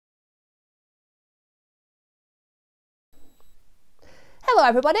Hello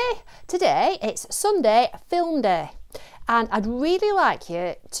everybody, today it's Sunday film day and I'd really like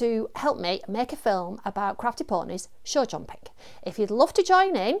you to help me make a film about Crafty Ponies show jumping. If you'd love to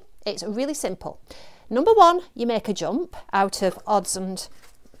join in, it's really simple. Number one, you make a jump out of odds and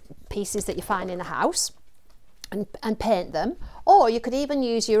pieces that you find in the house and paint them, or you could even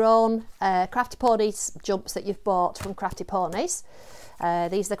use your own Crafty Ponies jumps that you've bought from Crafty Ponies.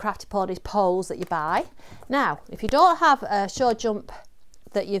 These are the Crafty Ponies poles that you buy. Now, if you don't have a show jump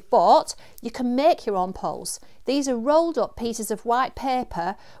that you've bought, you can make your own poles. These are rolled up pieces of white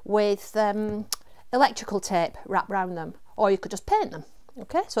paper with electrical tape wrapped around them, or you could just paint them.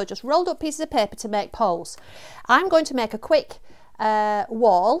 Okay, so just rolled up pieces of paper to make poles. I'm going to make a quick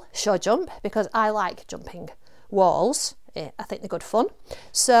wall show jump because I like jumping walls. I think they're good fun.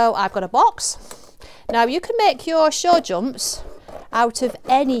 So I've got a box. Now you can make your show jumps out of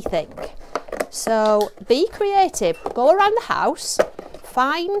anything, so be creative, go around the house,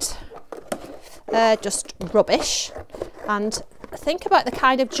 find just rubbish and think about the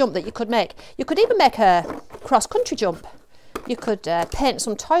kind of jump that you could make. You could even make a cross-country jump. You could paint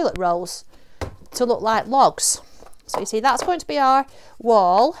some toilet rolls to look like logs. So you see, that's going to be our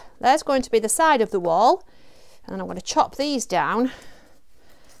wall. There's going to be the side of the wall, and I'm going to chop these down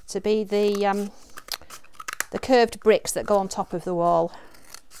to be the curved bricks that go on top of the wall.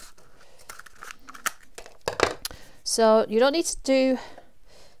 So you don't need to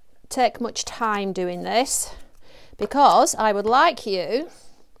take much time doing this, because I would like you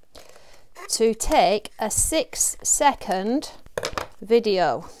to take a 6-second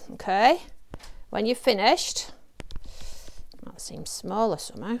video. Okay, when you've finished, that seems smaller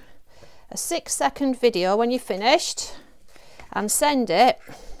somehow, a 6-second video when you've finished, and send it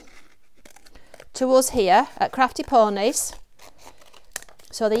to us here at Crafty Ponies.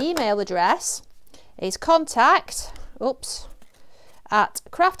 So the email address is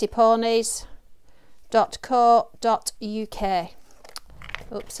contact@craftyponies.co.uk.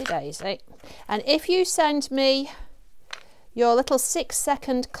 Oopsie daisy. And if you send me your little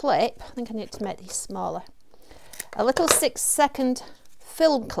 6-second clip, I think I need to make these smaller, a little 6-second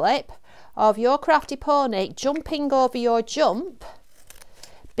film clip of your Crafty Pony jumping over your jump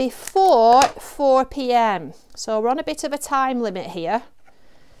before 4 p.m. So we're on a bit of a time limit here,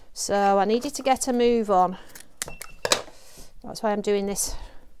 so I need you to get a move on. That's why I'm doing this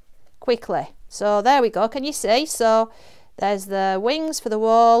quickly. So there we go, can you see? So there's the wings for the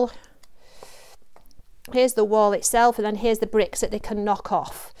wall, here's the wall itself, and then here's the bricks that they can knock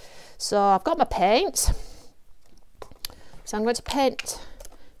off. So I've got my paint, so I'm going to paint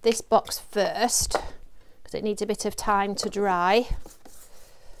this box first because it needs a bit of time to dry.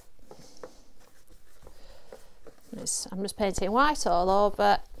 I'm just painting white all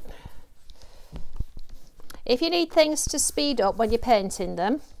over. If you need things to speed up when you're painting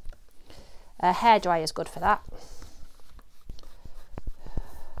them, a hairdryer is good for that.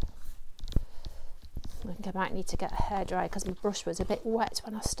 I think I might need to get a hairdryer because my brush was a bit wet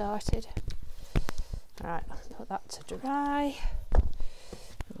when I started. Alright, I'll put that to dry.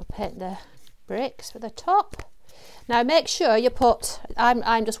 I'll paint the bricks for the top. Now make sure you put,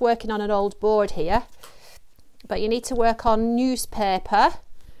 I'm just working on an old board here, but you need to work on newspaper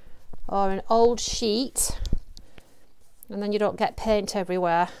or an old sheet, and then you don't get paint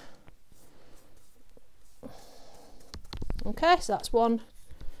everywhere. Okay, so that's one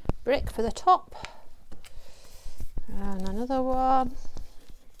brick for the top, and another one.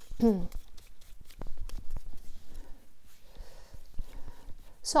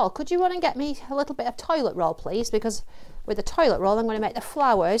 So could you run and get me a little bit of toilet roll, please, because with the toilet roll I'm going to make the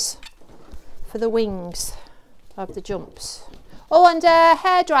flowers for the wings of the jumps. Oh, and a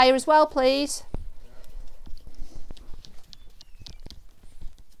hairdryer as well, please.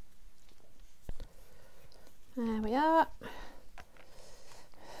 There we are.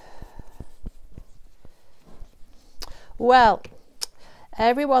 Well,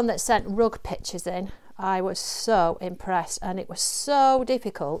 everyone that sent rug pictures in, I was so impressed, and it was so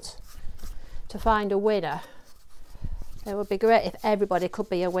difficult to find a winner. It would be great if everybody could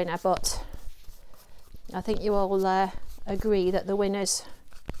be a winner, but I think you all agree that the winners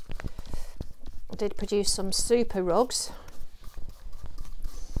did produce some super rugs.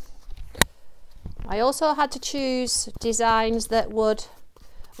 I also had to choose designs that would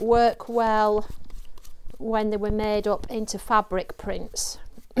work well when they were made up into fabric prints.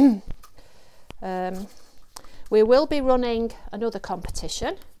 We will be running another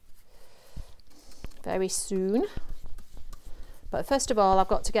competition very soon, but first of all I've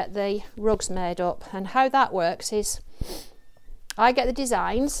got to get the rugs made up, and how that works is I get the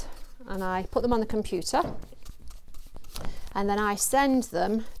designs and I put them on the computer, and then I send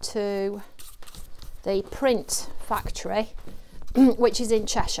them to the print factory, which is in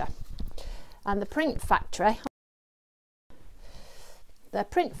Cheshire. And the print factory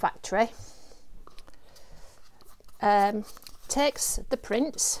takes the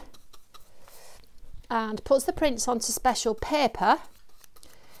prints and puts the prints onto special paper,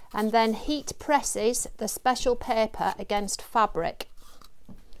 and then heat presses the special paper against fabric.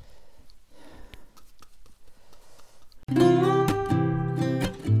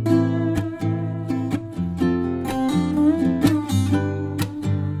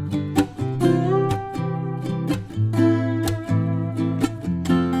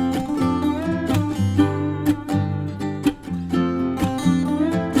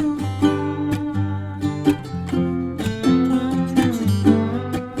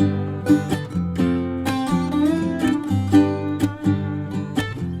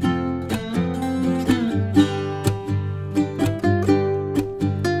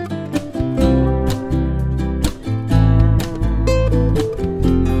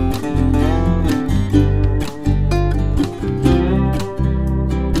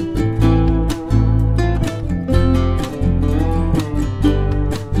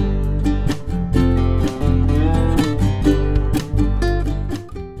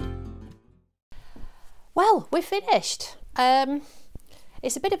 Well, we're finished.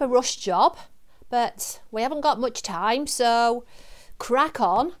 It's a bit of a rush job, but we haven't got much time, so crack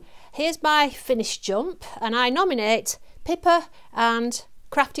on. Here's my finished jump, and I nominate Pippa and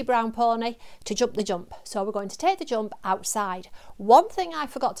Crafty Brown Pony to jump the jump. So we're going to take the jump outside. One thing I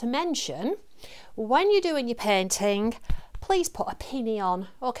forgot to mention, when you're doing your painting, please put a pinny on,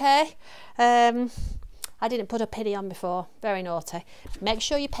 okay? I didn't put a pinny on before, very naughty. Make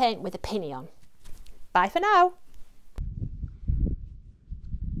sure you paint with a pinny on. Bye for now.